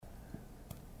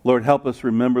Lord, help us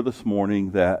remember this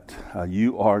morning that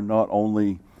you are not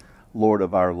only Lord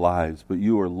of our lives, but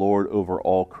you are Lord over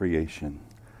all creation.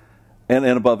 And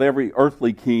above every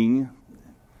earthly king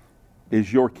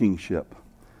is your kingship.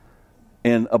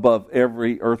 And above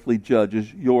every earthly judge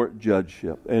is your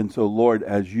judgeship. And so, Lord,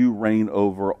 as you reign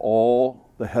over all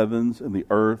the heavens and the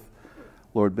earth,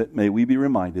 Lord, may we be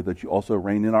reminded that you also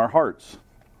reign in our hearts.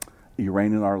 You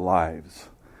reign in our lives.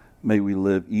 May we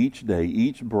live each day,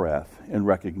 each breath, in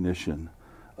recognition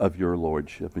of your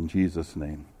lordship. In Jesus'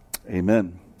 name,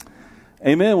 amen.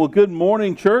 Amen. Well, good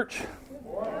morning, church. Good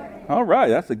morning. All right,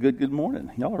 that's a good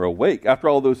morning. Y'all are awake after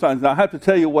all those signs. Now, I have to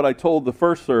tell you what I told the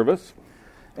first service,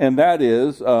 and that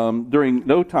is, during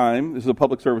no time, this is a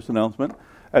public service announcement,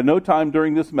 at no time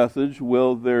during this message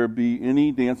will there be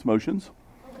any dance motions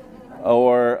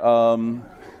or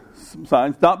some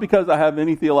signs. Not because I have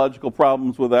any theological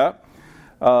problems with that.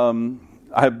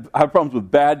 I have problems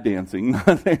with bad dancing,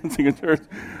 not dancing in church,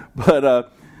 but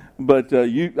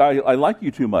I like you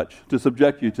too much to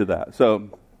subject you to that. So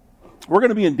we're going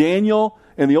to be in Daniel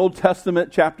in the Old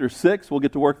Testament, chapter 6. We'll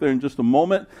get to work there in just a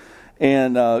moment.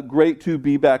 And great to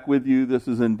be back with you. This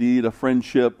is indeed a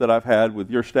friendship that I've had with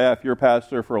your staff, your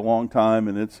pastor, for a long time,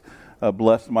 and it's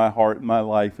blessed my heart and my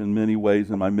life in many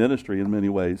ways, and my ministry in many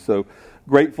ways. So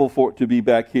grateful to be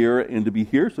back here and to be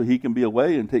here so he can be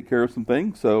away and take care of some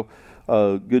things. So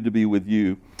good to be with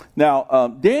you. Now,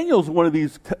 Daniel's one of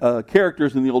these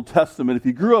characters in the Old Testament. If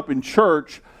you grew up in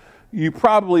church, you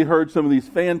probably heard some of these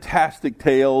fantastic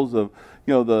tales of,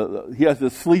 he has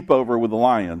this sleepover with the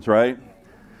lions, right?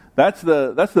 That's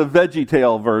the Veggie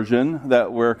Tale version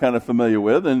that we're kind of familiar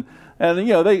with, and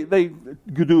they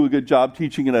do a good job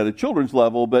teaching it at a children's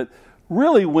level. But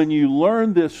really, when you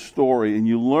learn this story and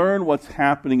you learn what's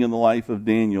happening in the life of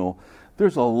Daniel,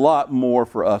 there's a lot more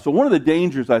for us. So one of the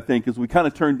dangers, I think, is we kind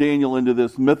of turn Daniel into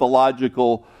this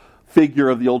mythological figure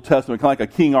of the Old Testament, kind of like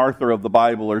a King Arthur of the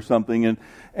Bible or something.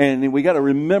 And we got to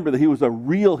remember that he was a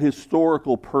real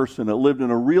historical person that lived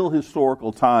in a real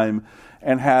historical time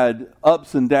and had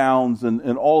ups and downs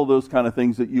and all of those kind of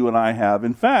things that you and I have.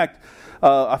 In fact,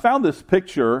 I found this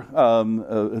picture.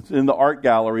 It's in the art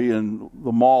gallery in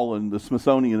the mall in the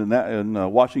Smithsonian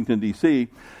in Washington, D.C.,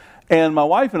 and my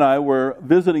wife and I were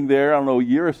visiting there, I don't know, a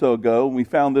year or so ago, and we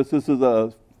found this. This is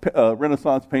a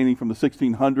Renaissance painting from the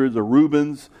 1600s, a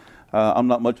Rubens. I'm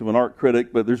not much of an art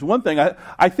critic, but there's one thing.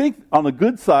 I think on the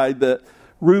good side that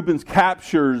Rubens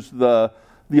captures the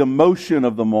emotion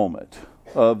of the moment,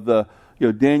 of the,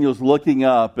 Daniel's looking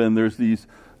up, and there's these,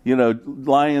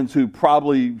 lions who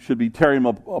probably should be tearing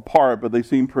them apart, but they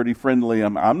seem pretty friendly.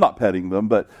 I'm not petting them,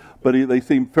 but they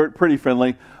seem pretty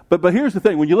friendly. But here's the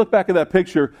thing. When you look back at that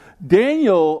picture,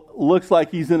 Daniel looks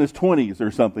like he's in his 20s or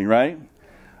something, right?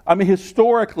 I mean,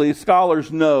 historically,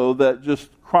 scholars know that just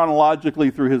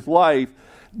chronologically through his life,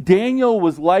 Daniel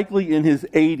was likely in his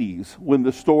 80s when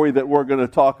the story that we're going to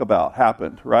talk about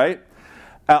happened, right?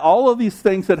 All of these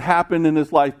things had happened in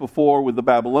his life before with the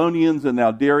Babylonians, and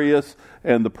now Darius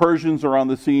and the Persians are on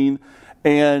the scene.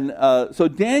 And so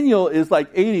Daniel is like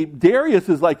 80. Darius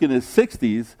is like in his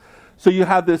 60s. So you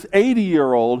have this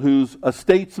 80-year-old who's a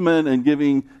statesman and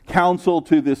giving counsel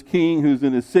to this king who's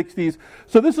in his 60s.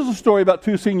 So this is a story about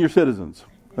two senior citizens,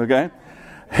 okay?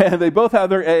 And they both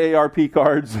have their AARP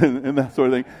cards and that sort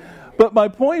of thing. But my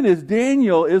point is,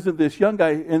 Daniel isn't this young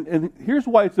guy. And here's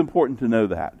why it's important to know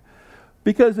that.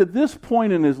 Because at this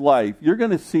point in his life, you're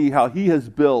going to see how he has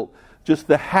built just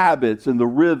the habits and the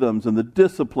rhythms and the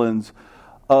disciplines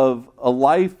of a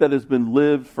life that has been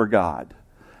lived for God.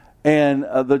 And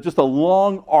just a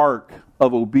long arc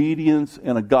of obedience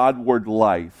and a Godward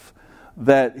life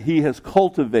that he has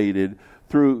cultivated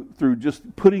through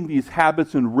just putting these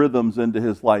habits and rhythms into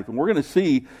his life. And we're going to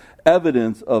see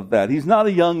evidence of that. He's not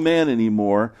a young man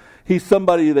anymore. He's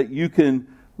somebody that you can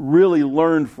really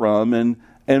learn from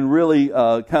and really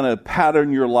kind of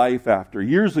pattern your life after.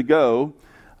 Years ago,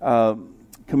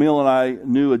 Camille and I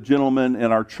knew a gentleman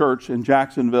in our church in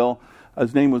Jacksonville.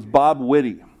 His name was Bob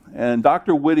Whitty. And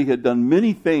Dr. Whitty had done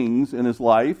many things in his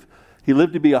life. He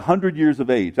lived to be 100 years of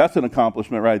age. That's an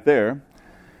accomplishment right there.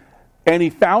 And he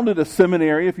founded a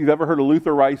seminary. If you've ever heard of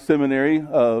Luther Rice Seminary,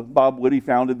 Bob Whitty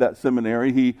founded that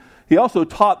seminary. He also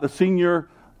taught the senior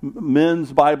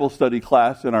men's Bible study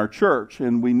class in our church,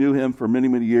 and we knew him for many,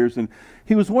 many years. And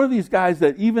he was one of these guys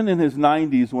that even in his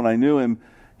 90s when I knew him,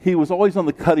 he was always on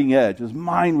the cutting edge. His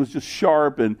mind was just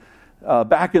sharp, and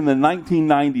back in the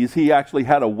 1990s, he actually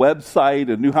had a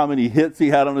website and knew how many hits he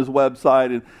had on his website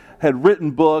and had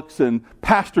written books and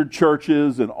pastored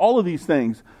churches and all of these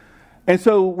things. And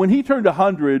so when he turned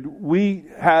 100, we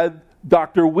had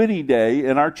Dr. Whitty Day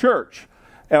in our church.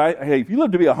 And hey, if you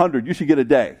live to be 100, you should get a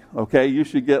day, okay? You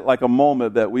should get like a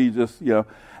moment that we just,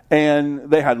 And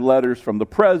they had letters from the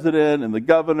president and the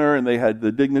governor, and they had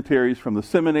the dignitaries from the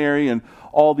seminary, and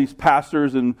all these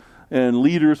pastors and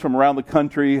leaders from around the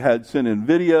country had sent in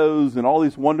videos and all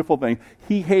these wonderful things.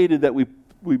 He hated that we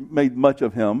made much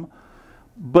of him.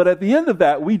 But at the end of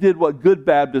that, we did what good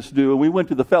Baptists do, and we went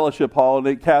to the fellowship hall and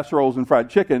ate casseroles and fried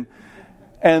chicken,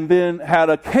 and then had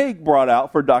a cake brought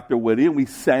out for Dr. Whitty, and we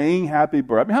sang happy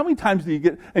birthday. I mean, how many times do you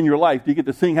get in your life, do you get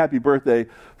to sing happy birthday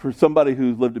for somebody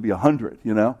who's lived to be 100,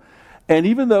 And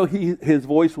even though his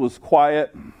voice was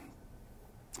quiet,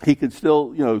 he could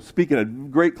still, speak in a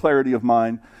great clarity of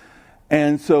mind.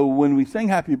 And so when we sang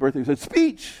happy birthday, he said,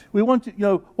 speech, we want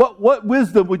to, what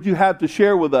wisdom would you have to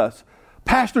share with us?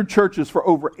 Pastored churches for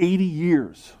over 80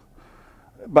 years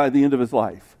by the end of his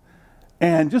life.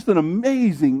 And just an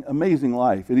amazing, amazing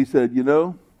life. And he said,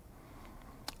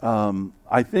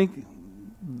 I think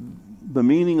the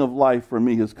meaning of life for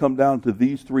me has come down to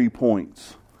these 3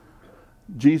 points.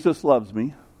 Jesus loves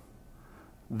me.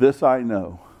 This I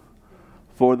know,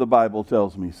 for the Bible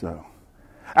tells me so.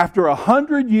 After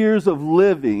 100 years of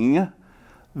living,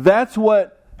 that's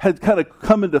what had kind of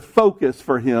come into focus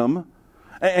for him.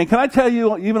 And can I tell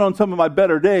you, even on some of my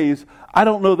better days, I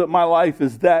don't know that my life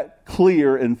is that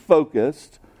clear and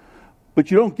focused. But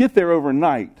you don't get there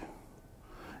overnight.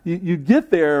 You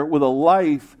get there with a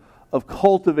life of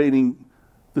cultivating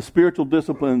the spiritual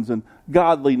disciplines and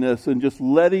godliness and just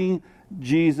letting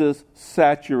Jesus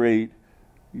saturate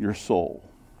your soul.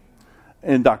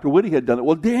 And Dr. Whitty had done it.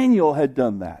 Well, Daniel had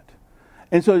done that.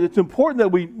 And so it's important that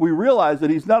we realize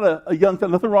that he's not a young,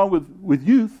 nothing wrong with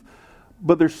youth,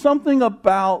 but there's something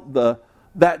about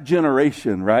that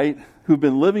generation, right, who've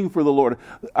been living for the Lord.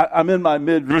 I'm in my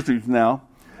mid-50s now,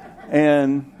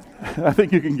 and I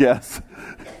think you can guess.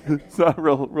 It's not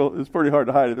real. It's pretty hard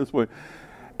to hide at this point.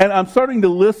 And I'm starting to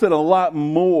listen a lot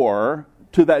more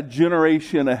to that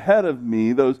generation ahead of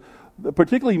me,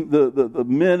 particularly the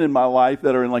men in my life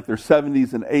that are in like their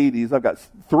 70s and 80s. I've got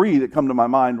 4 that come to my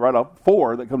mind right off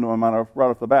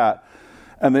the bat.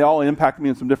 And they all impact me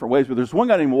in some different ways. But there's one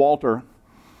guy named Walter.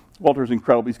 Walter's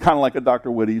incredible. He's kind of like a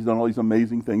Dr. Whitty. He's done all these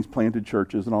amazing things, planted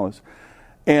churches and all this.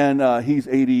 And he's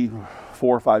 84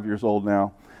 or 5 years old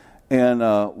now. And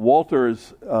Walter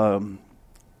is,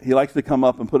 he likes to come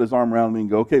up and put his arm around me and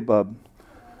go, okay, bub,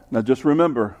 now just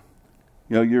remember,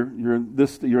 you're in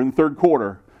the third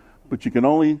quarter, but you can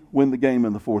only win the game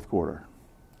in the fourth quarter.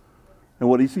 And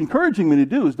what he's encouraging me to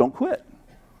do is don't quit.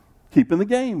 Keep in the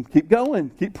game. Keep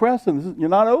going. Keep pressing. You're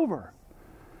not over.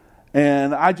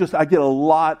 And I get a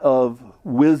lot of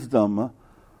wisdom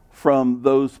from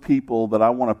those people that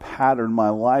I want to pattern my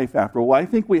life after. Well, I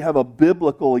think we have a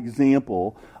biblical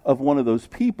example of one of those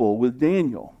people with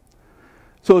Daniel.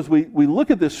 So as we look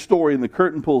at this story and the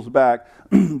curtain pulls back,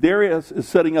 Darius is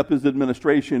setting up his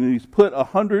administration, and he's put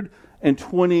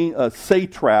 120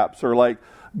 satraps, or like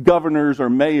governors or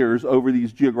mayors, over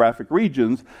these geographic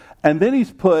regions. And then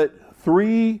he's put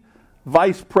 3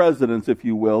 vice presidents, if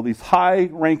you will, these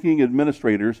high-ranking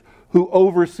administrators who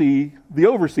oversee the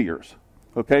overseers.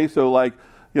 Okay, so like,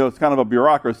 it's kind of a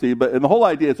bureaucracy, and the whole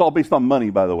idea, it's all based on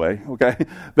money, by the way, okay?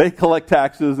 They collect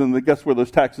taxes, and guess where those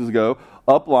taxes go?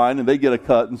 Upline, and they get a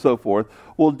cut, and so forth.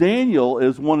 Well, Daniel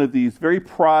is one of these very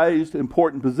prized,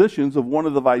 important positions of one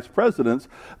of the vice presidents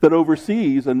that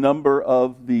oversees a number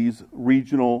of these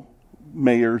regional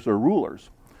mayors or rulers.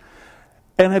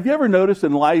 And have you ever noticed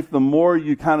in life, the more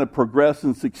you kind of progress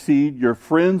and succeed, your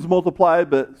friends multiply,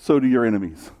 but so do your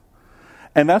enemies?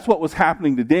 And that's what was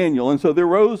happening to Daniel. And so there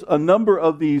rose a number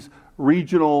of these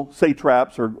regional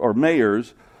satraps or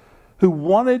mayors who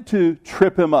wanted to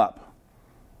trip him up.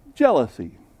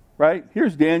 Jealousy, right?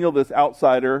 Here's Daniel, this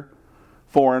outsider,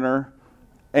 foreigner,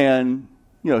 and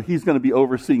he's going to be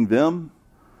overseeing them.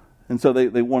 And so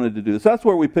they wanted to do this. That's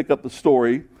where we pick up the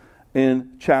story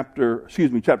in chapter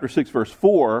 6, verse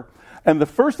 4. And the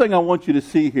first thing I want you to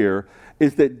see here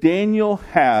is that Daniel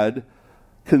had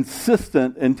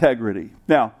consistent integrity.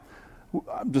 Now,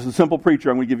 just a simple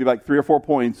preacher, I'm going to give you like 3 or 4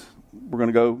 points. We're going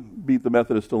to go beat the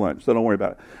Methodists to lunch, so don't worry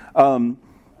about it.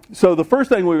 So the first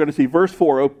thing we're going to see, verse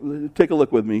 4, take a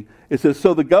look with me. It says,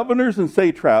 so the governors and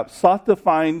satraps sought to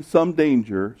find some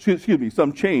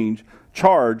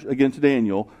charge against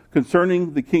Daniel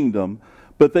concerning the kingdom,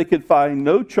 but they could find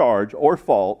no charge or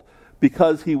fault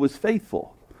because he was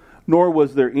faithful, nor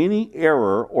was there any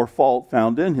error or fault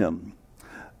found in him.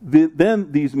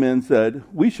 Then these men said,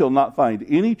 we shall not find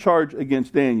any charge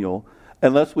against Daniel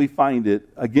unless we find it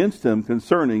against him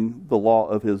concerning the law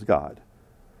of his God.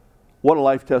 What a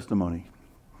life testimony.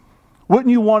 Wouldn't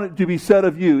you want it to be said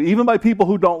of you, even by people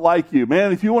who don't like you?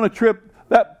 Man, if you want to trip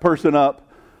that person up,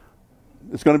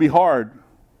 it's going to be hard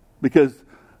because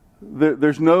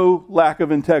there's no lack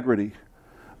of integrity.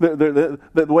 The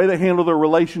way they handle their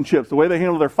relationships, the way they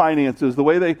handle their finances, the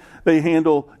way they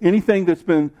handle anything that's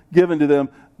been given to them,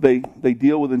 they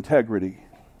deal with integrity.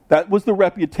 That was the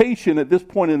reputation at this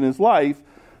point in his life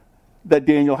that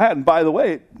Daniel had. And by the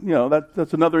way,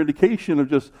 that's another indication of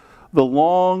just the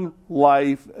long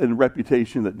life and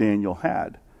reputation that Daniel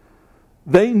had.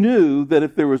 They knew that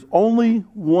if there was only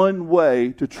one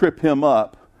way to trip him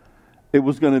up, it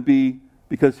was going to be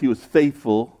because he was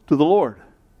faithful to the Lord.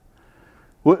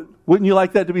 Wouldn't you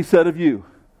like that to be said of you?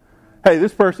 Hey,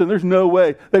 this person, there's no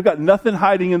way. They've got nothing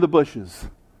hiding in the bushes.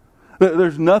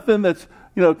 There's nothing that's,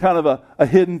 kind of a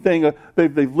hidden thing.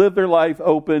 They've lived their life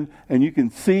open, and you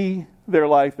can see their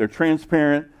life. They're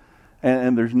transparent,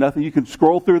 and there's nothing. You can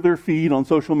scroll through their feed on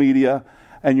social media,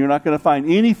 and you're not going to find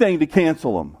anything to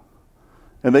cancel them.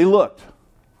 And they looked,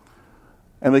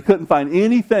 and they couldn't find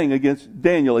anything against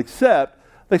Daniel, except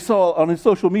they saw on his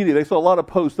social media, they saw a lot of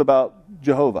posts about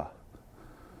Jehovah,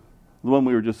 the one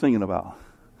we were just singing about.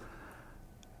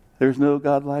 There's no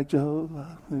God like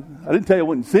Jehovah. I didn't tell you I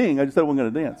wouldn't sing, I just said I wasn't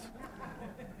going to dance.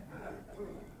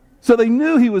 So they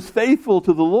knew he was faithful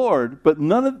to the Lord, but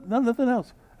nothing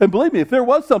else. And believe me, if there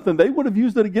was something, they would have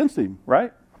used it against him,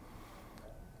 right?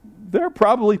 There are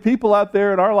probably people out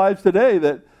there in our lives today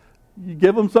that you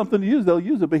give them something to use, they'll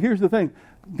use it. But here's the thing.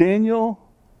 Daniel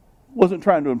wasn't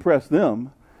trying to impress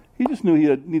them. He just knew he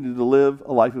needed to live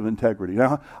a life of integrity.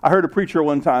 Now, I heard a preacher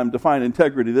one time define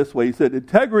integrity this way. He said,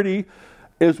 integrity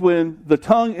is when the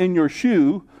tongue in your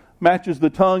shoe matches the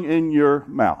tongue in your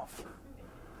mouth.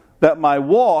 That my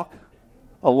walk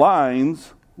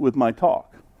aligns with my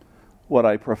talk. What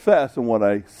I profess and what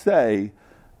I say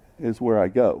is where I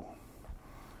go.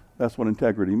 That's what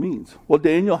integrity means. Well,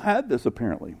 Daniel had this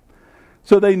apparently.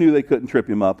 So they knew they couldn't trip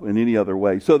him up in any other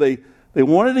way. So they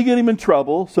wanted to get him in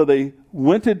trouble, so they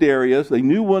went to Darius. They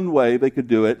knew one way they could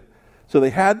do it. So they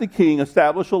had the king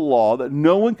establish a law that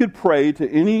no one could pray to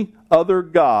any other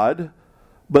god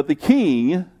but the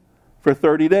king for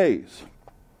 30 days.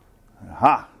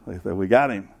 Aha, they said, we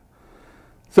got him.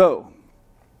 So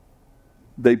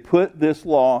they put this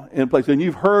law in place. And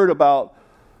you've heard about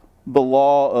the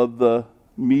law of the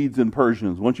Medes and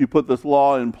Persians. Once you put this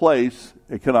law in place,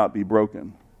 it cannot be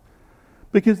broken.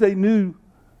 Because they knew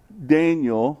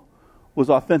Daniel was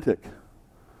authentic.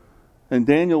 And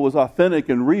Daniel was authentic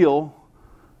and real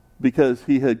because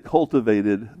he had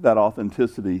cultivated that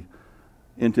authenticity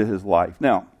into his life.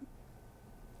 Now,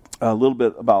 a little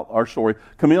bit about our story.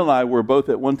 Camille and I were both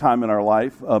at one time in our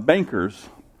life bankers.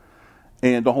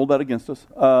 And don't hold that against us.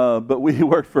 But we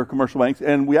worked for commercial banks.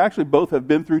 And we actually both have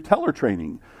been through teller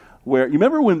training. Where, you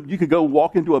remember when you could go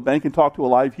walk into a bank and talk to a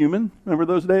live human? Remember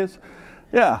those days?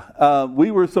 Yeah, we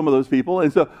were some of those people.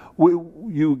 And so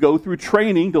you go through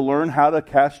training to learn how to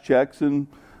cash checks and,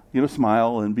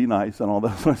 smile and be nice and all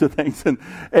those sorts of things.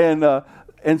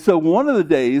 And so one of the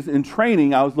days in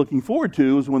training I was looking forward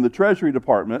to was when the Treasury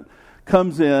Department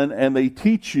comes in and they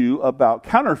teach you about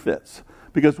counterfeits.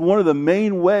 Because one of the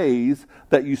main ways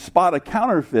that you spot a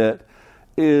counterfeit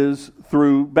is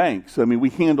through banks. I mean, we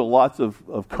handle lots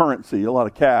of currency, a lot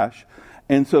of cash.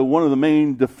 And so one of the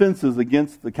main defenses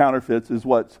against the counterfeits is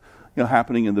what's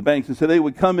happening in the banks. And so they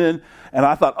would come in, and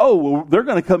I thought, they're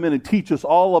going to come in and teach us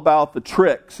all about the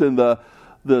tricks and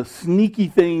the sneaky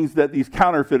things that these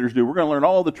counterfeiters do. We're going to learn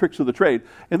all the tricks of the trade.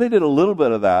 And they did a little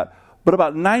bit of that. But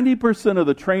about 90% of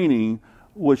the training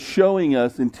was showing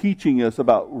us and teaching us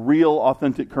about real,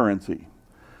 authentic currency.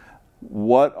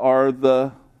 What are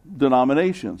the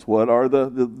denominations? What are the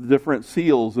different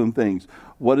seals and things?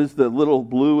 What is the little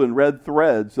blue and red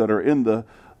threads that are in the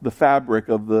fabric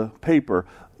of the paper?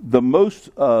 The most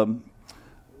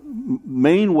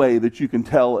main way that you can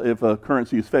tell if a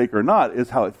currency is fake or not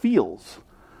is how it feels.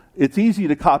 It's easy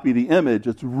to copy the image.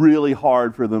 It's really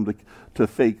hard for them to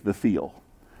fake the feel.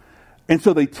 And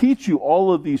so they teach you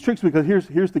all of these tricks because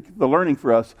here's the learning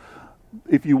for us.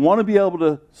 If you want to be able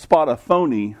to spot a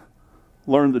phony,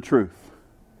 learn the truth.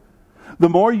 The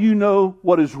more you know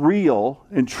what is real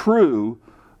and true,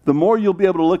 the more you'll be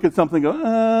able to look at something and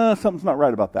go, something's not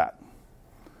right about that.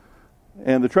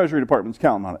 And the Treasury Department's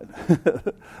counting on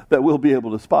it, that we'll be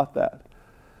able to spot that.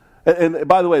 And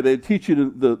by the way, they teach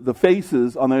you the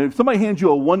faces on there. If somebody hands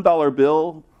you a $1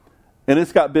 bill and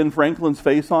it's got Ben Franklin's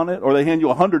face on it, or they hand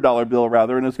you a $100 bill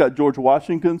rather and it's got George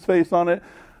Washington's face on it,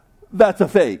 that's a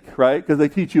fake, right? Because they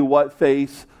teach you what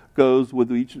face goes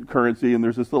with each currency, and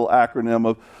there's this little acronym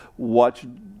of watch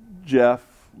Jeff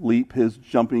leap his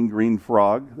jumping green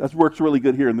frog. That works really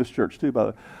good here in this church too, by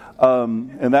the way.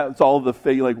 And that's all the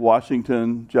fake, like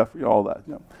Washington, Jeff, all that.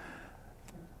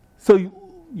 So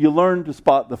you learn to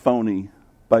spot the phony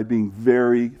by being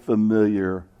very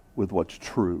familiar with what's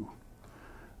true.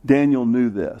 Daniel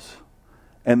knew this,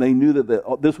 and they knew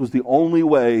that this was the only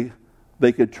way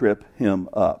they could trip him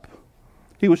up.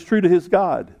 He was true to his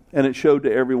God, and it showed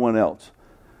to everyone else.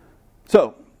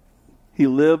 So, he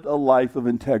lived a life of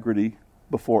integrity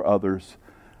before others,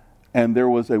 and there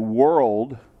was a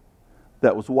world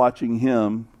that was watching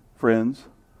him, friends.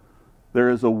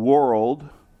 There is a world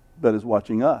that is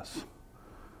watching us.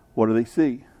 What do they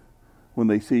see when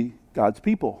they see God's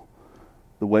people?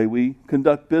 The way we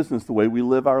conduct business, the way we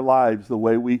live our lives, the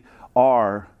way we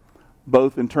are,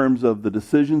 both in terms of the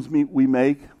decisions we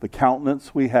make, the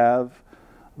countenance we have,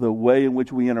 the way in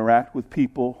which we interact with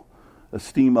people,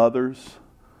 esteem others.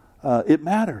 It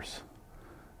matters.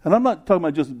 And I'm not talking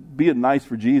about just being nice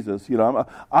for Jesus.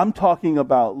 I'm talking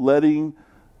about letting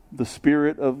the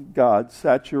Spirit of God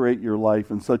saturate your life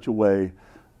in such a way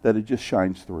that it just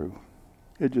shines through.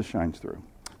 It just shines through.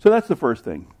 So that's the first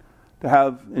thing, to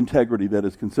have integrity that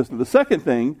is consistent. The second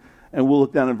thing, and we'll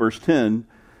look down in verse 10,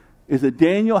 is that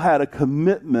Daniel had a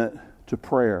commitment to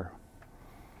prayer.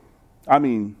 I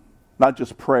mean, not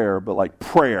just prayer, but like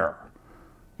prayer.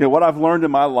 What I've learned in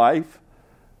my life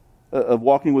of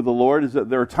walking with the Lord is that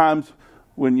there are times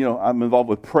when, I'm involved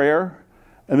with prayer,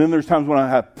 and then there's times when I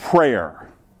have prayer.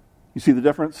 You see the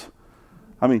difference?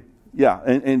 I mean, yeah.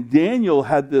 And Daniel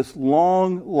had this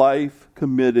long life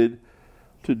committed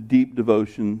to deep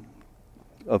devotion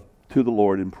to the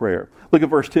Lord in prayer. Look at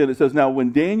verse 10. It says, "Now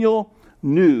when Daniel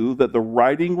knew that the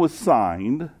writing was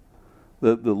signed,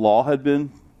 that the law had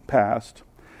been passed,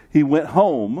 he went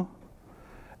home,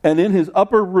 and in his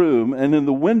upper room and in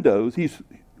the windows,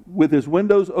 with his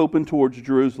windows open towards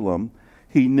Jerusalem,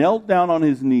 he knelt down on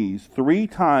his knees 3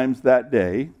 times that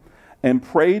day and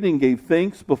prayed and gave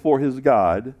thanks before his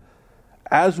God,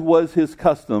 as was his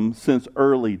custom since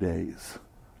early days."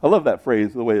 I love that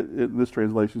phrase, the way this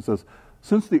translation says,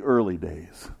 since the early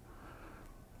days.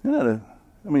 I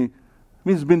mean,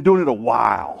 he's been doing it a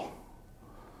while.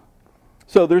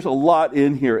 So there's a lot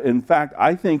in here. In fact,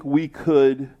 I think we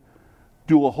could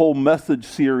do a whole message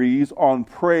series on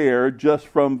prayer just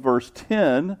from verse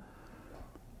 10,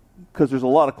 because there's a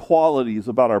lot of qualities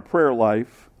about our prayer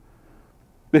life.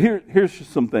 But here's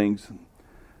just some things.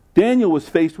 Daniel was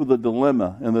faced with a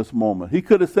dilemma in this moment. He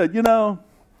could have said,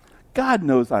 God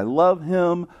knows I love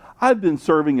him. I've been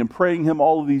serving and praying him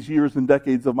all of these years and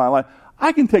decades of my life.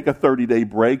 I can take a 30-day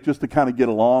break just to kind of get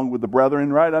along with the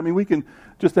brethren, right? I mean, we can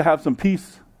just to have some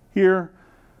peace here,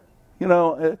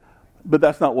 but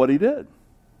that's not what he did.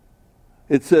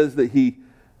 It says that he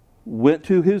went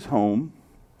to his home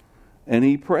and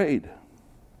he prayed.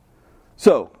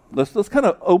 So let's kind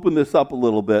of open this up a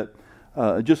little bit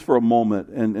just for a moment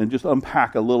and just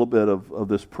unpack a little bit of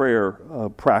this prayer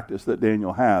practice that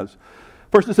Daniel has.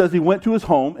 First it says he went to his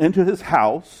home, into his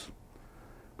house,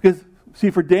 because, see,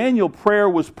 for Daniel, prayer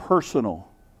was personal.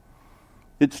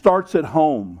 It starts at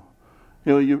home.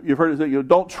 You've heard it say,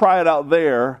 don't try it out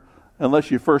there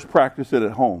unless you first practice it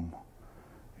at home.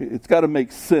 It's got to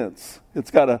make sense.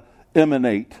 It's got to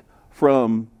emanate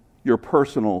from your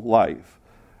personal life.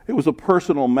 It was a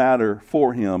personal matter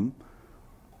for him,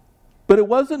 but it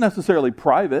wasn't necessarily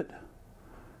private.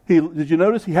 Did you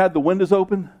notice he had the windows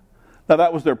open? Now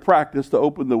that was their practice, to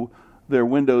open their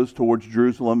windows towards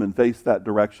Jerusalem and face that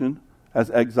direction as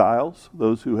exiles,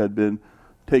 those who had been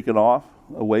taken off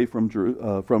away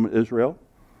from Israel.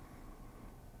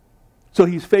 So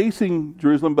he's facing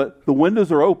Jerusalem, but the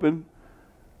windows are open.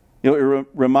 It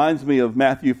reminds me of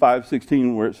Matthew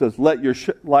 5:16, where it says, "Let your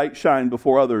light shine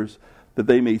before others, that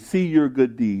they may see your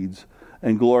good deeds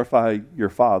and glorify your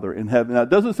Father in heaven." Now, it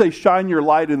doesn't say shine your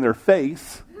light in their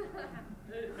face,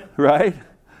 right?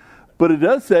 But it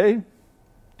does say,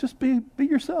 just be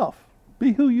yourself.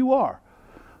 Be who you are.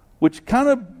 Which kind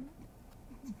of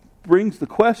brings the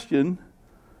question,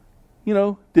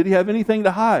 did he have anything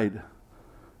to hide?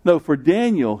 No, for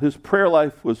Daniel, his prayer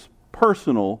life was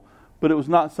personal, but it was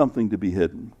not something to be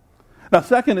hidden. Now,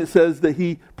 second, it says that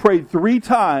he prayed 3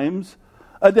 times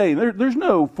a day. There's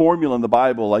no formula in the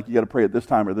Bible like you got to pray at this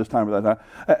time or this time or that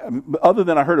time. Other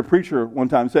than I heard a preacher one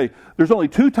time say, there's only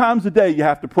 2 times a day you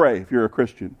have to pray if you're a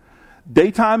Christian.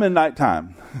 Daytime and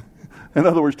nighttime. In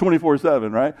other words,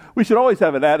 24/7, right? We should always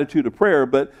have an attitude of prayer,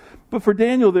 but for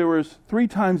Daniel, there was 3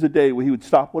 times a day where he would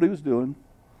stop what he was doing,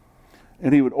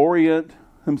 and he would orient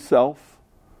himself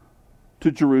to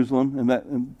Jerusalem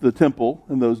and the temple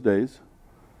in those days,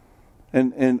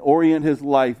 and orient his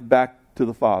life back to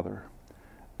the Father,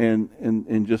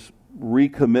 and just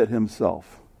recommit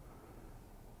himself.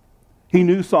 He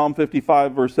knew Psalm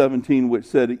 55, verse 17, which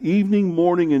said, evening,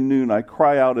 morning, and noon I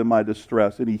cry out in my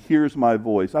distress, and he hears my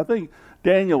voice. I think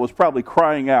Daniel was probably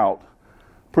crying out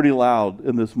pretty loud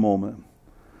in this moment.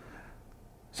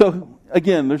 So,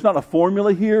 again, there's not a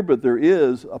formula here, but there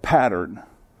is a pattern,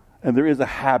 and there is a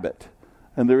habit,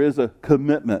 and there is a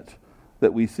commitment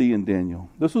that we see in Daniel.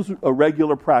 This was a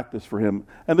regular practice for him,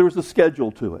 and there was a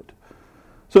schedule to it.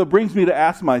 So it brings me to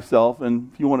ask myself,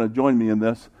 and if you want to join me in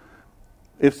this,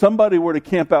 if somebody were to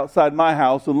camp outside my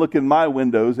house and look in my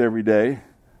windows every day,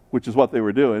 which is what they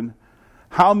were doing,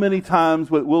 how many times,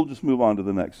 we'll just move on to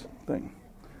the next thing.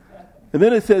 And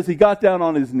then it says he got down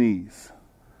on his knees.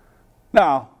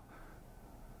 Now,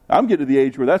 I'm getting to the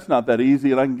age where that's not that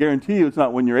easy, and I can guarantee you it's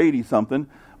not when you're 80-something,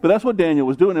 but that's what Daniel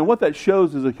was doing, and what that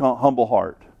shows is a humble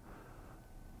heart.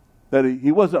 That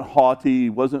he wasn't haughty, he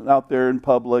wasn't out there in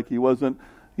public, he wasn't,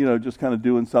 just kind of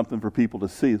doing something for people to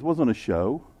see. It wasn't a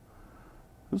show.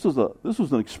 This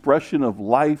was an expression of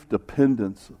life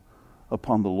dependence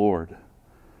upon the Lord.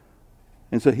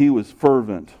 And so he was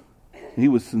fervent. He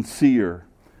was sincere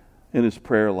in his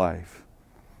prayer life.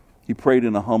 He prayed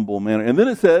in a humble manner. And then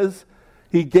it says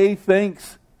he gave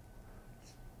thanks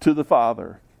to the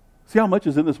Father. See how much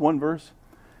is in this one verse?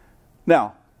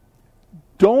 Now,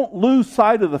 don't lose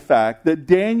sight of the fact that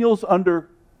Daniel's under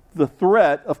the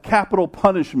threat of capital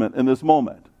punishment in this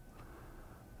moment.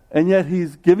 And yet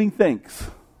he's giving thanks.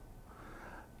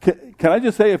 Can I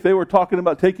just say, if they were talking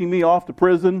about taking me off to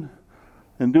prison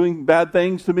and doing bad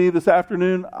things to me this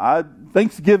afternoon,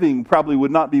 Thanksgiving probably would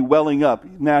not be welling up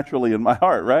naturally in my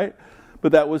heart, right?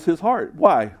 But that was his heart.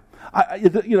 Why?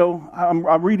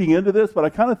 I'm reading into this, but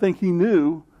I kind of think he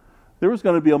knew there was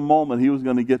going to be a moment he was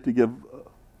going to get to give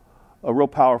a real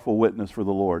powerful witness for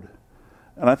the Lord.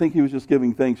 And I think he was just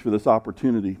giving thanks for this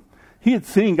opportunity. He had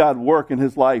seen God work in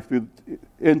his life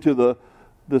into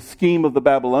the scheme of the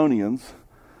Babylonians.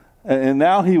 And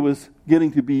now he was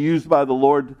getting to be used by the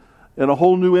Lord in a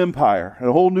whole new empire, and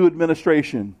a whole new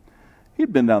administration.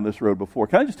 He'd been down this road before.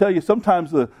 Can I just tell you, sometimes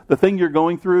the thing you're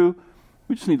going through,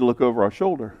 we just need to look over our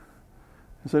shoulder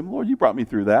and say, Lord, you brought me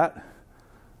through that.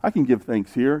 I can give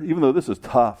thanks here, even though this is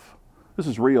tough. This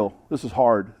is real. This is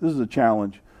hard. This is a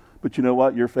challenge. But you know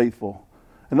what? You're faithful.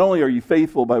 And not only are you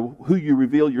faithful by who you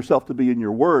reveal yourself to be in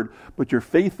your word, but you're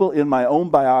faithful in my own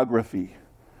biography.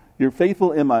 You're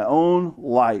faithful in my own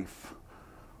life.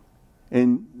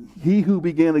 And he who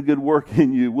began a good work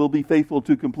in you will be faithful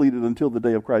to complete it until the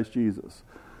day of Christ Jesus.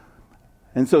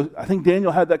 And so I think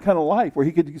Daniel had that kind of life where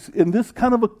he could, in this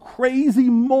kind of a crazy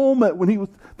moment when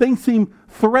things seem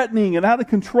threatening and out of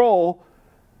control,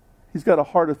 he's got a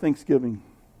heart of thanksgiving.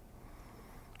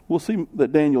 We'll see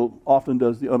that Daniel often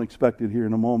does the unexpected here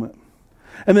in a moment.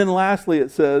 And then lastly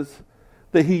it says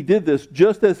that he did this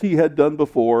just as he had done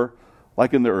before,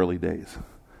 like in the early days.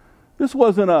 This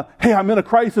wasn't hey, I'm in a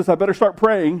crisis, I better start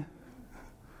praying.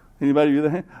 Anybody do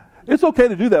that? It's okay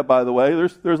to do that, by the way.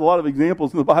 There's a lot of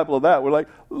examples in the Bible of that. We're like,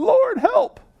 Lord,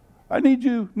 help. I need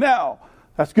you now.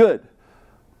 That's good.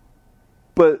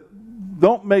 But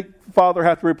don't make Father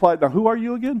have to reply. Now, who are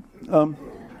you again?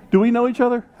 Do we know each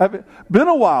other? Have it been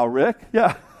a while, Rick?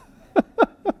 Yeah.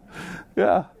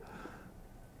 Yeah.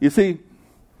 You see,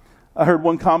 I heard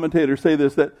one commentator say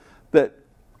this, that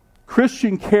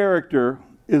Christian character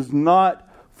is not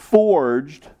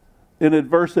forged in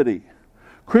adversity.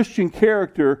 Christian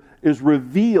character is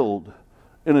revealed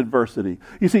in adversity.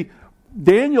 You see,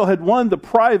 Daniel had won the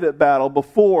private battle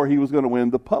before he was going to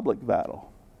win the public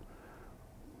battle.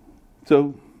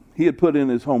 So he had put in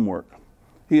his homework.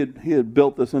 He had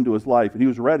built this into his life, and he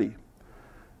was ready.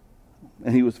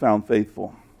 And he was found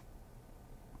faithful.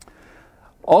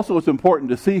 Also, it's important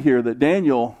to see here that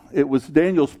it was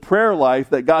Daniel's prayer life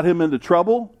that got him into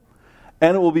trouble,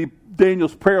 and it will be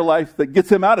Daniel's prayer life that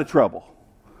gets him out of trouble.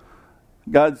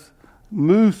 God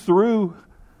moves through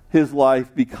his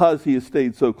life because he has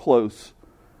stayed so close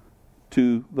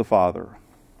to the Father.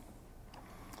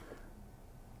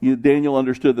 Daniel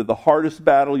understood that the hardest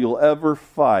battle you'll ever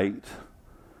fight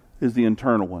is the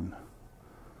internal one.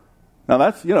 Now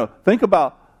that's, think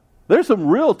about, there's some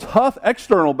real tough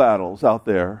external battles out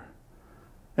there,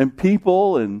 and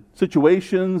people and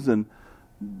situations,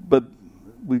 but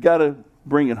we've got to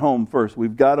bring it home first.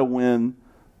 We've got to win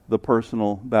the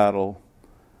personal battle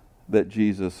that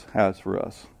Jesus has for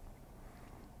us.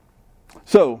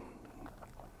 So,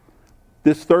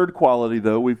 this third quality,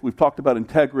 though, we've talked about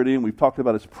integrity and we've talked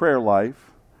about his prayer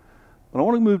life. But I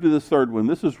want to move to this third one.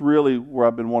 This is really where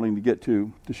I've been wanting to get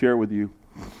to share with you.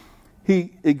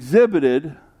 He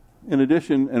exhibited, in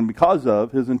addition and because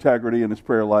of his integrity and his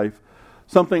prayer life,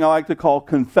 something I like to call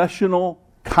confessional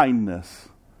kindness.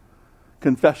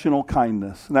 Confessional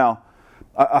kindness. Now,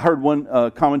 I heard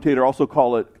one commentator also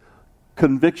call it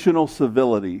convictional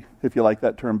civility, if you like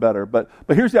that term better. But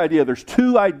here's the idea. There's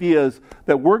two ideas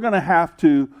that we're going to have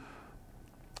to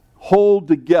hold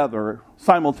together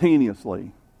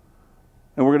simultaneously.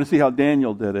 And we're going to see how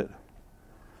Daniel did it.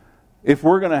 If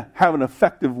we're going to have an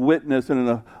effective witness and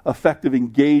an effective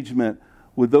engagement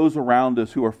with those around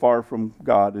us who are far from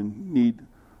God and need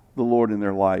the Lord in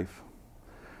their life.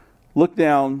 Look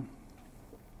down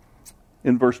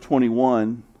in verse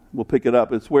 21. We'll pick it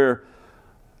up. It's where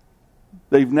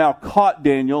they've now caught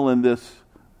Daniel in this,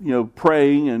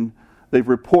 praying, and they've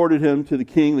reported him to the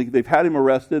king. They've had him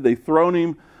arrested. They've thrown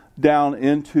him down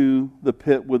into the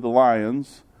pit with the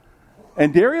lions.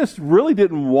 And Darius really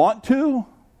didn't want to,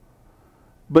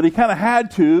 but he kind of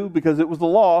had to because it was the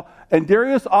law. And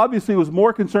Darius obviously was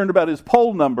more concerned about his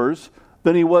poll numbers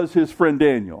than he was his friend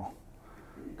Daniel.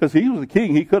 Because he was the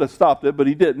king, he could have stopped it, but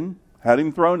he didn't. Had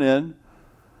him thrown in.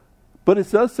 But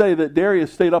it does say that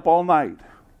Darius stayed up all night.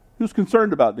 He was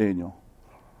concerned about Daniel.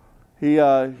 He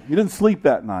didn't sleep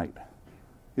that night,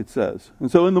 it says.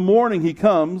 And so in the morning he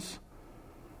comes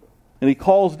and he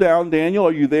calls down, Daniel,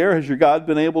 are you there? Has your God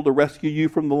been able to rescue you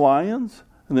from the lions?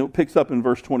 And then it picks up in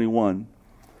verse 21.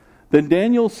 Then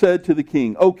Daniel said to the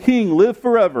king, O king, live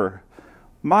forever.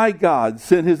 My God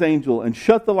sent his angel and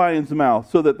shut the lion's mouth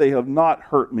so that they have not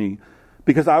hurt me,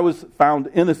 because I was found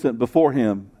innocent before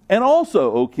him. And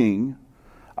also, O king,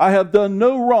 I have done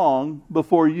no wrong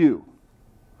before you.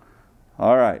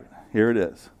 All right, here it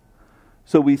is.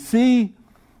 So we see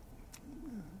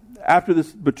after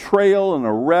this betrayal and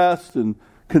arrest and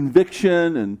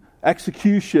conviction and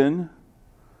execution,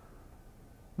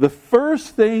 the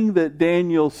first thing that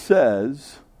Daniel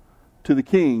says to the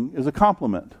king is a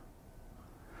compliment.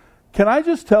 Can I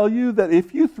just tell you that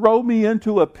if you throw me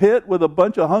into a pit with a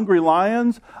bunch of hungry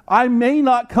lions, I may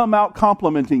not come out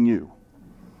complimenting you.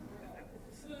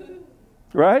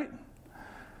 Right?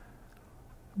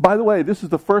 By the way, this is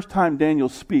the first time Daniel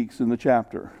speaks in the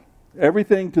chapter.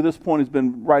 Everything to this point has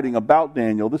been writing about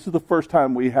Daniel. This is the first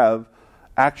time we have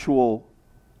actual,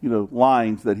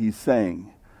 lines that he's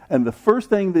saying. And the first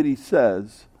thing that he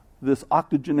says, this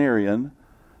octogenarian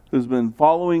who's been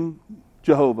following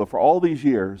Jehovah for all these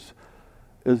years,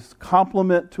 is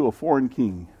compliment to a foreign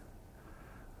king.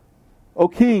 O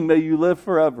king, may you live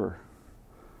forever.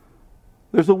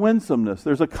 There's a winsomeness,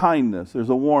 there's a kindness, there's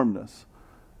a warmness.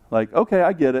 Like, okay,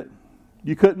 I get it.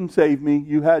 You couldn't save me.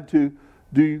 You had to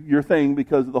do your thing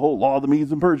because of the whole law of the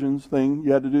Medes and Persians thing.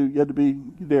 You had to be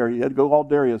Darius. You had to go all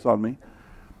Darius on me.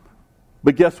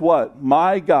 But guess what?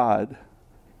 My God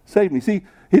saved me. See,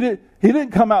 he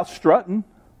didn't come out strutting.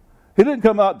 He didn't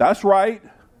come out, that's right.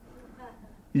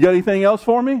 You got anything else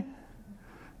for me?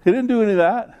 He didn't do any of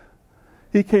that.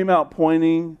 He came out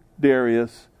pointing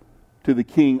Darius to the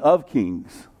King of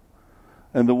Kings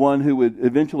and the one who would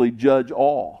eventually judge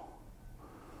all.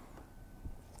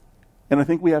 And I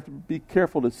think we have to be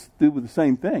careful to do the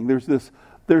same thing. There's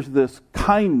this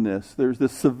kindness, there's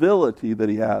this civility that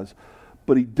he has,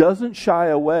 but he doesn't shy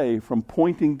away from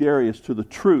pointing Darius to the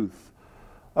truth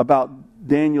about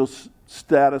Daniel's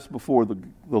status before the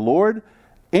Lord,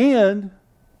 and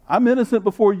I'm innocent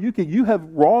before you. You have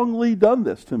wrongly done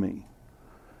this to me.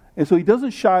 And so he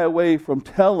doesn't shy away from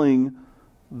telling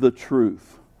the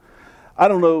truth. I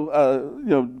don't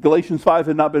know, Galatians 5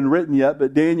 had not been written yet,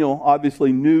 but Daniel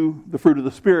obviously knew the fruit of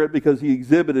the Spirit because he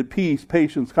exhibited peace,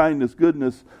 patience, kindness,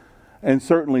 goodness, and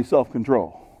certainly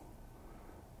self-control.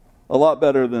 A lot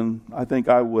better than I think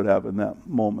I would have in that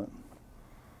moment.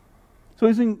 So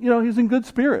he's in good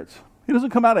spirits. He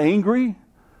doesn't come out angry.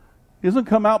 He doesn't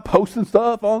come out posting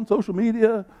stuff on social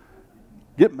media.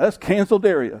 Let's cancel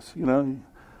Darius. He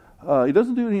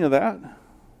doesn't do any of that.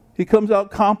 He comes out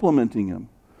complimenting him.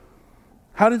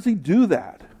 How does he do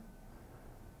that?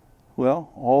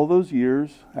 Well, all those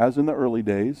years, as in the early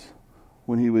days,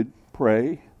 when he would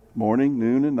pray morning,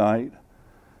 noon, and night,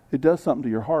 it does something to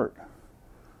your heart.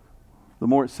 The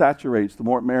more it saturates, the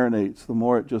more it marinates, the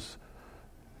more it just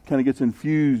kind of gets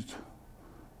infused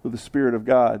with the Spirit of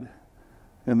God.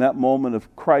 In that moment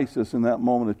of crisis, in that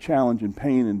moment of challenge and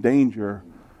pain and danger,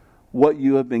 what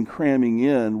you have been cramming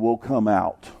in will come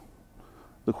out.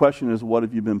 The question is, what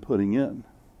have you been putting in?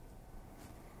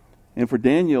 And for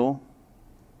Daniel,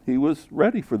 he was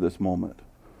ready for this moment,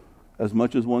 as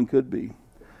much as one could be.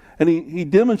 And he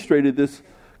demonstrated this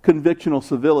convictional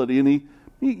civility, and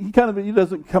he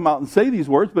doesn't come out and say these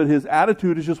words, but his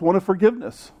attitude is just one of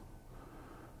forgiveness.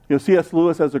 C.S.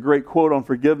 Lewis has a great quote on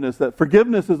forgiveness, that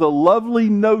forgiveness is a lovely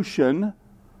notion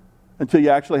until you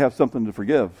actually have something to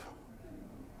forgive.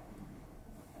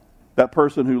 That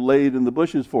person who laid in the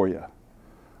bushes for you.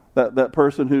 That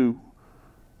person who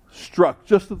struck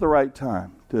just at the right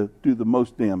time to do the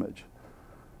most damage.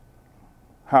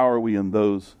 How are we in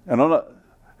those? And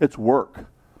it's work.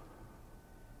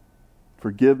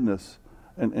 Forgiveness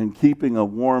and keeping a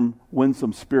warm,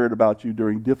 winsome spirit about you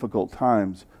during difficult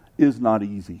times is not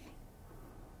easy.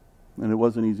 And it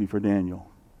wasn't easy for Daniel.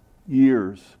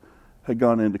 Years had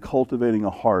gone into cultivating a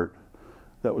heart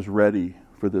that was ready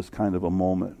for this kind of a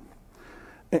moment.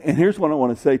 And here's what I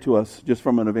want to say to us, just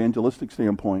from an evangelistic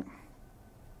standpoint.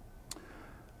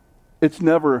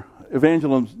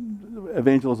 Evangelism's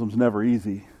never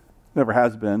easy. Never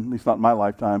has been, at least not in my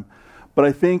lifetime. But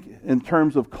I think in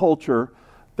terms of culture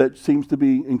that seems to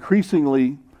be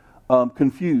increasingly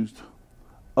confused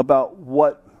about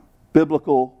what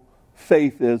biblical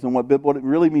faith is and what it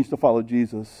really means to follow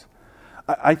Jesus.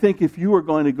 I think if you are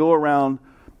going to go around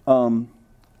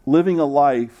living a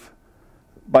life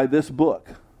by this book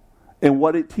and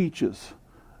what it teaches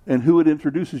and who it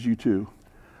introduces you to,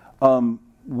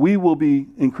 we will be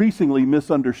increasingly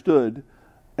misunderstood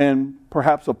and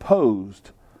perhaps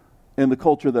opposed in the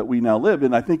culture that we now live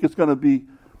in. I think it's going to be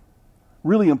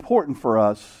really important for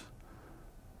us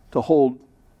to hold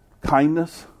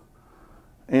kindness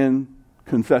and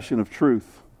confession of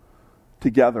truth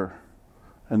together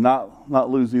and not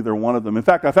lose either one of them. In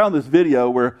fact, I found this video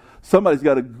where somebody's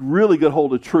got a really good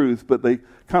hold of truth, but they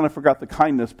kind of forgot the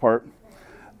kindness part.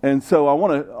 And so I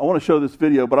want to show this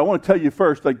video, but I want to tell you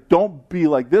first, don't be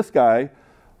like this guy,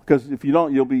 because if you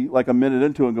don't, you'll be like a minute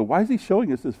into it and go, why is he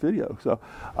showing us this video? So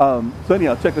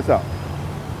anyhow, check this out.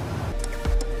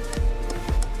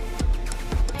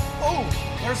 Oh,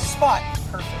 there's a spot.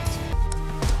 Perfect.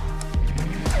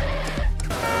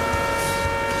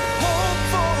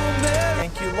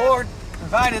 Thank you, Lord.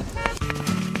 Provided.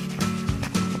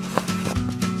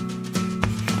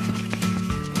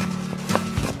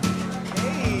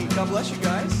 Hey, God bless you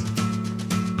guys.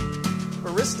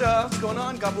 Barista, what's going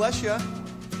on? God bless you.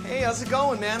 Hey, how's it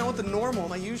going, man? I want the normal,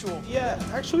 my usual. Yeah,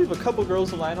 actually we have a couple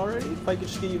girls in line already. If I could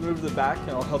just get you moved to the back,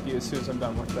 and I'll help you as soon as I'm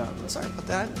done with them. Sorry about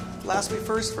that. Last will be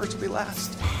first, first will be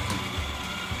last.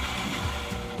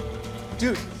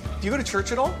 Dude, do you go to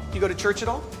church at all? Do you go to church at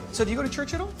all? So do you go to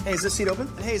church at all? Hey, is this seat open?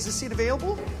 Hey, is this seat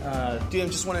available? Do you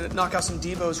just want to knock out some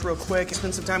Devos real quick?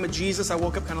 Spend some time with Jesus. I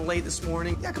woke up kind of late this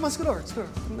morning. Yeah, come on, scoot over. Let's go.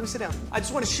 Let me sit down. I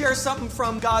just want to share something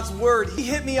from God's Word. He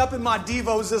hit me up in my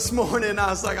Devos this morning. I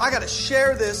was like, I got to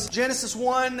share this. Genesis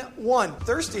 1:1.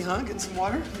 Thirsty, huh? Getting some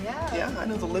water? Yeah, I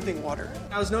know the living water.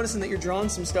 I was noticing that you're drawing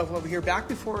some stuff over here. Back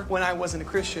before when I wasn't a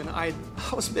Christian, I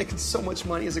was making so much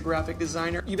money as a graphic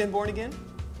designer. You been born again?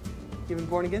 You been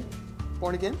born again?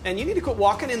 Born again? And you need to quit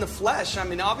walking in the flesh. I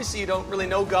mean, obviously you don't really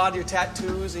know God, your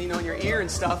tattoos, and in your ear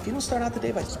and stuff. If you don't start out the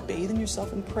day by just bathing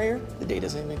yourself in prayer, the day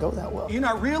doesn't even go that well. You're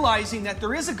not realizing that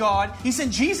there is a God. He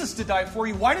sent Jesus to die for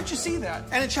you. Why don't you see that?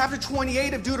 And in chapter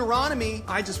 28 of Deuteronomy,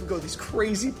 I just would go to these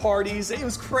crazy parties. It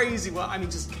was crazy. Well, I mean,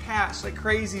 just cash like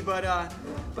crazy, but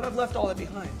I've left all that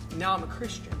behind. Now I'm a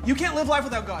Christian. You can't live life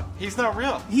without God. He's not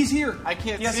real. He's here. I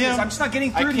can't yes, see him. I'm just not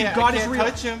getting through to you. God is real.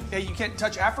 I can't touch him. Yeah, you can't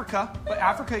touch Africa, but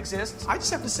Africa exists. I just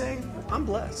have to say, I'm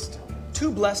blessed.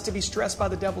 Too blessed to be stressed by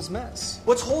the devil's mess.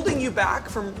 What's holding you back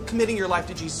from committing your life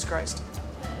to Jesus Christ?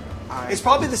 It's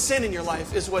probably the sin in your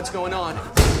life is what's going on.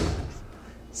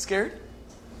 Scared?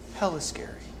 Hell is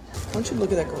scary. Why don't you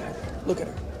look at that girl? Look at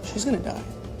her. She's going to die.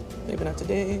 Maybe not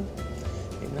today.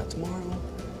 Maybe not tomorrow.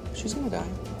 She's going to die.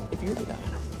 If you were to die,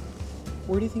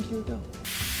 where do you think you would go?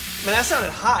 Man, that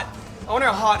sounded hot. I wonder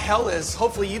how hot hell is.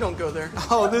 Hopefully you don't go there.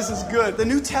 Oh, this is good. The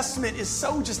New Testament is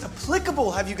so just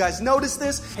applicable. Have you guys noticed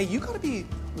this? Hey, you got to be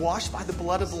washed by the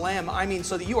blood of the Lamb. I mean,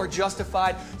 so that you are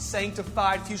justified,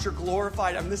 sanctified, future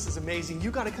glorified. I mean, this is amazing. You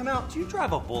got to come out. Do you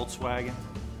drive a Volkswagen?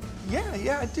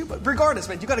 Yeah, I do. But regardless,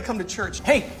 man, you got to come to church.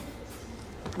 Hey,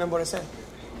 remember what I said?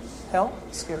 Hell,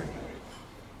 scary.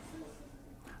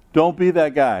 Don't be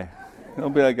that guy.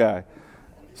 Don't be that guy.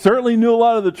 Certainly knew a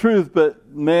lot of the truth, but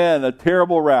man, a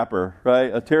terrible rapper,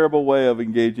 right? A terrible way of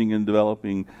engaging and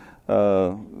developing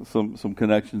some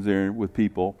connections there with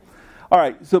people. All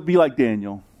right, so be like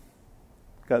Daniel.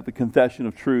 Got the confession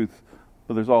of truth,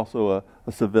 but there's also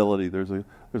a civility. There's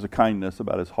a kindness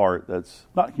about his heart that's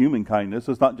not human kindness.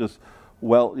 It's not just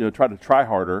try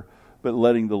harder, but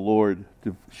letting the Lord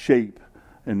to shape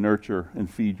and nurture and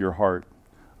feed your heart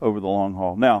over the long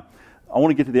haul. Now, I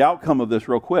want to get to the outcome of this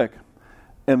real quick.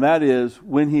 And that is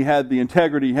when he had the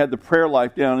integrity, he had the prayer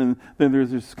life down, and then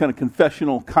there's this kind of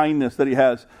confessional kindness that he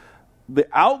has. The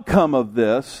outcome of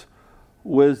this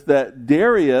was that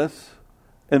Darius,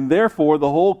 and therefore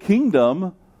the whole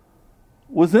kingdom,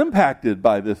 was impacted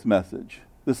by this message,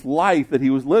 this life that he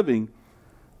was living.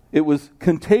 It was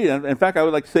contagious. In fact, I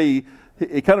would like to say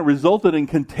it kind of resulted in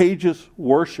contagious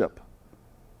worship.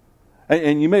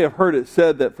 And you may have heard it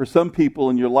said that for some people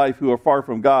in your life who are far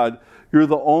from God, you're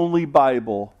the only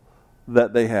Bible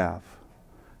that they have.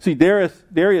 See,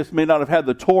 Darius may not have had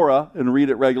the Torah and read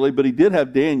it regularly, but he did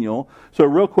have Daniel. So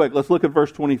real quick, let's look at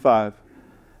verse 25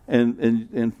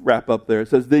 and wrap up there. It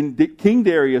says, Then King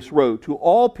Darius wrote, To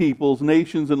all peoples,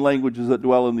 nations, and languages that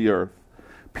dwell in the earth,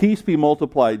 peace be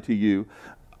multiplied to you.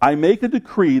 I make a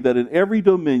decree that in every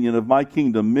dominion of my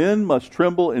kingdom men must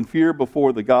tremble and fear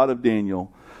before the God of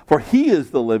Daniel. For he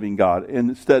is the living God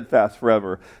and steadfast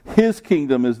forever. His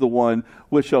kingdom is the one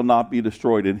which shall not be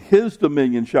destroyed, and his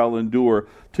dominion shall endure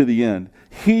to the end.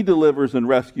 He delivers and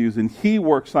rescues, and he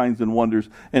works signs and wonders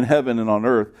in heaven and on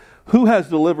earth. Who has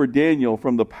delivered Daniel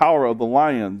from the power of the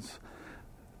lions?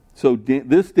 So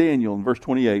this Daniel, in verse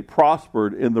 28,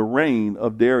 prospered in the reign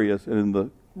of Darius and in the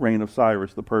reign of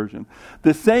Cyrus the Persian.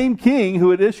 The same king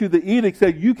who had issued the edict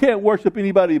said, you can't worship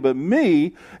anybody but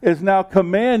me, is now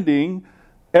commanding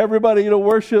everybody to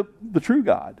worship the true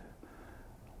God.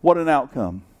 What an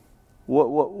outcome.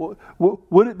 What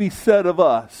would it be said of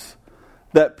us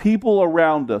that people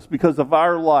around us, because of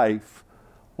our life,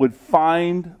 would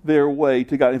find their way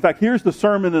to God? In fact, here's the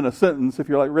sermon in a sentence. If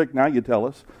you're like, Rick, now you tell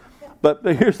us. But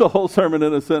here's the whole sermon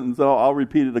in a sentence. I'll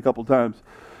repeat it a couple times.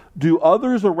 Do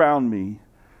others around me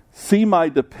see my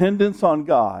dependence on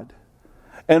God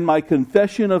and my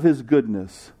confession of his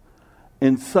goodness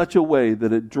in such a way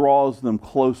that it draws them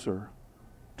closer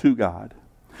to God?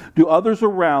 Do others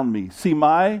around me see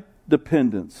my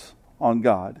dependence on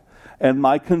God and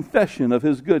my confession of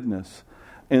his goodness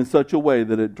in such a way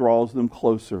that it draws them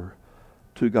closer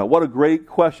to God? What a great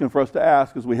question for us to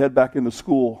ask as we head back into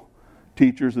school,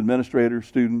 teachers, administrators,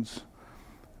 students,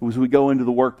 as we go into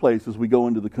the workplace, as we go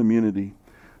into the community.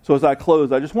 So as I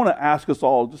close, I just want to ask us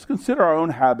all, just consider our own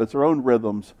habits, our own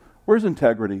rhythms. Where's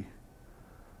integrity?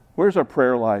 Where's our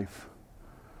prayer life?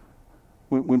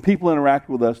 When people interact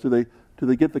with us, do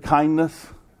they get the kindness?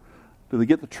 Do they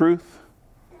get the truth?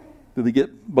 Do they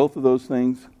get both of those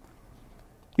things?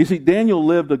 You see, Daniel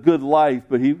lived a good life,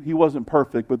 but he wasn't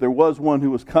perfect. But there was one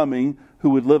who was coming who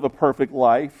would live a perfect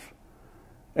life,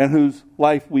 and whose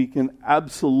life we can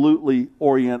absolutely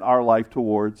orient our life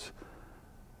towards.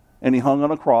 And he hung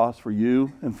on a cross for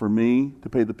you and for me to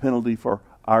pay the penalty for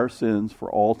our sins for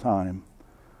all time.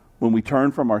 When we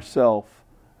turn from ourself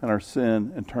and our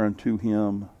sin and turn to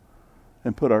him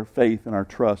and put our faith and our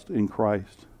trust in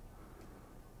Christ.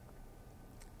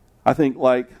 I think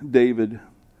like David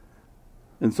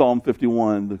in Psalm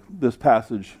 51, this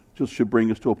passage just should bring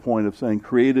us to a point of saying,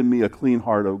 Create in me a clean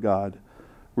heart, O God.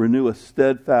 Renew a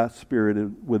steadfast spirit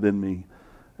within me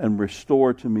and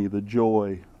restore to me the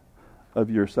joy of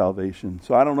your salvation.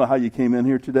 So I don't know how you came in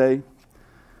here today,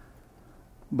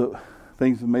 but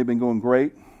things have maybe been going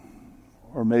great,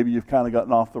 or maybe you've kind of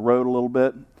gotten off the road a little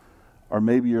bit, or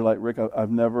maybe you're like, Rick,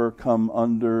 I've never come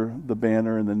under the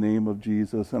banner in the name of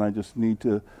Jesus, and I just need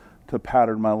to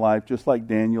pattern my life just like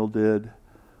Daniel did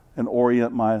and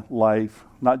orient my life,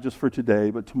 not just for today,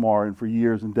 but tomorrow and for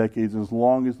years and decades, as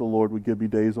long as the Lord would give me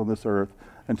days on this earth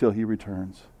until he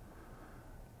returns.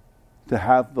 To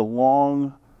have the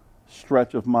long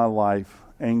stretch of my life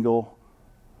angle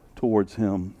towards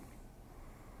him.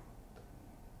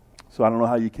 So I don't know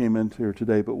how you came into here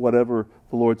today, but whatever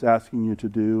the Lord's asking you to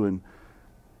do, and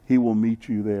he will meet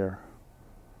you there.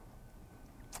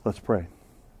 Let's pray.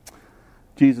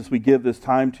 Jesus, we give this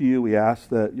time to you. We ask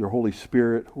that your Holy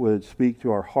Spirit would speak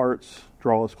to our hearts,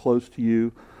 draw us close to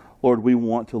you. Lord, we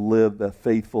want to live that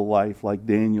faithful life like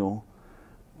Daniel,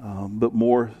 but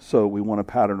more so we want to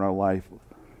pattern our life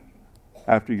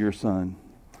after your Son.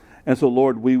 And so,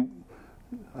 Lord, we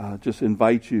just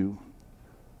invite you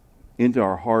into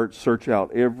our hearts, search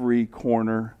out every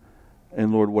corner,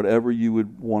 and Lord, whatever you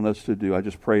would want us to do, I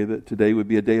just pray that today would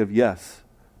be a day of yes.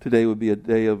 Today would be a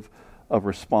day of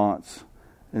response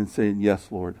and saying, yes,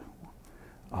 Lord.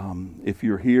 If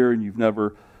you're here and you've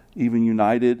never even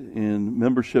united in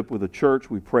membership with a church,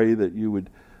 we pray that you would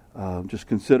just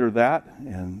consider that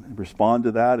and respond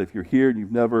to that. If you're here and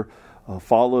you've never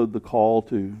followed the call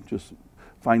to just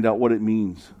find out what it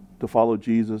means to follow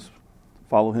Jesus,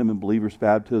 follow him in believer's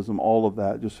baptism, all of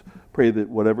that, just pray that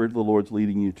whatever the Lord's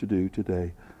leading you to do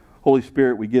today. Holy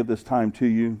Spirit, we give this time to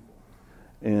you,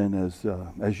 and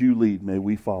as you lead, may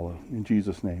we follow. In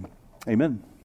Jesus' name, amen.